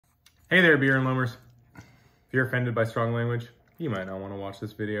Hey there, beer and lumbers. If you're offended by strong language, you might not want to watch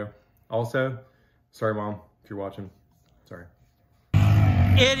this video. Also, sorry mom, if you're watching, sorry.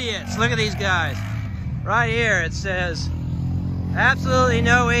 Idiots, look at these guys. Right here it says, absolutely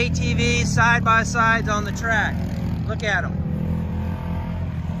no ATVs side-by-sides on the track. Look at them.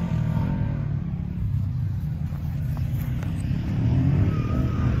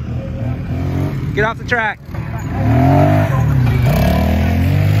 Get off the track.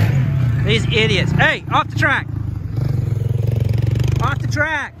 These idiots. Hey, off the track. Off the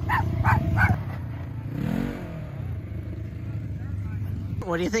track.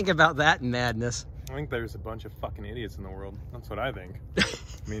 What do you think about that madness? I think there's a bunch of fucking idiots in the world. That's what I think. I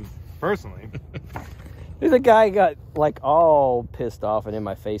mean, personally. The guy got like all pissed off and in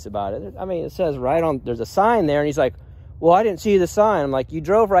my face about it. I mean, it says right on, there's a sign there, and he's like, well, I didn't see the sign. I'm like, you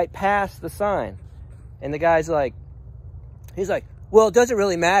drove right past the sign. And the guy's like, he's like, well, it doesn't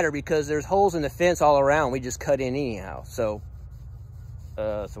really matter because there's holes in the fence all around. We just cut in anyhow. So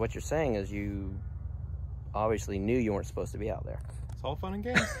what you're saying is you obviously knew you weren't supposed to be out there. It's all fun and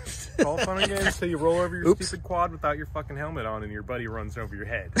games. It's all fun and games until you roll over your stupid quad without your fucking helmet on and your buddy runs over your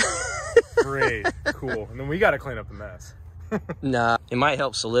head. Great, cool. And then we got to clean up the mess. Nah, it might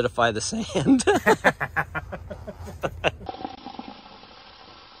help solidify the sand.